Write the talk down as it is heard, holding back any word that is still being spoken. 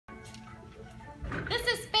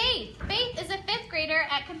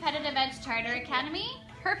at Competitive Edge Charter Academy.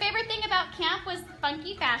 Her favorite thing about camp was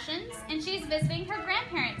funky fashions, and she's visiting her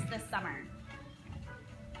grandparents this summer.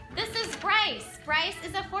 This is Bryce. Bryce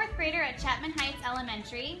is a 4th grader at Chapman Heights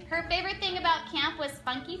Elementary. Her favorite thing about camp was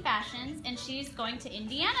funky fashions, and she's going to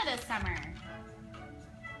Indiana this summer.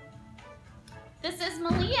 This is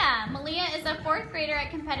Malia. Malia is a 4th grader at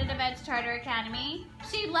Competitive Edge Charter Academy.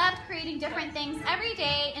 She loved creating different things every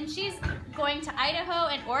day, and she's going to Idaho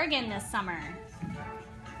and Oregon this summer.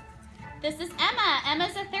 This is Emma.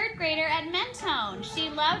 Emma's a 3rd grader at Mentone. She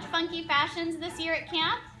loved funky fashions this year at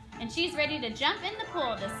camp, and she's ready to jump in the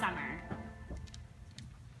pool this summer.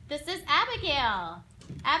 This is Abigail.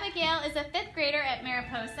 Abigail is a 5th grader at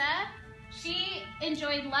Mariposa. She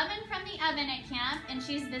enjoyed lovin' from the oven at camp, and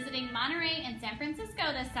she's visiting Monterey and San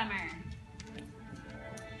Francisco this summer.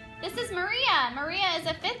 This is Maria. Maria is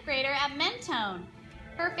a 5th grader at Mentone.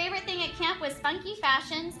 Her favorite thing at camp was funky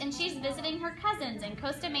fashions, and she's visiting her cousins in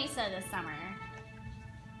Costa Mesa this summer.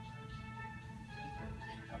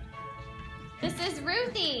 This is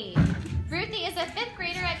Ruthie. Ruthie is a 5th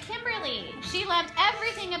grader at Kimberly. She loved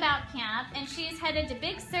everything about camp, and she's headed to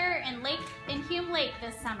Big Sur and Hume Lake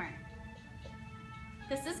this summer.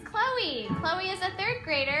 This is Chloe. Chloe is a 3rd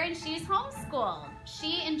grader, and she's homeschooled.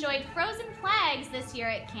 She enjoyed frozen flags this year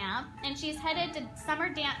at camp, and she's headed to summer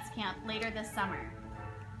dance camp later this summer.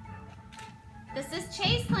 This is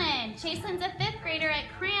Chaselyn. Chaselyn's a 5th grader at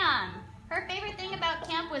Cram. Her favorite thing about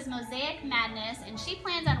camp was Mosaic Madness, and she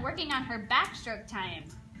plans on working on her backstroke time.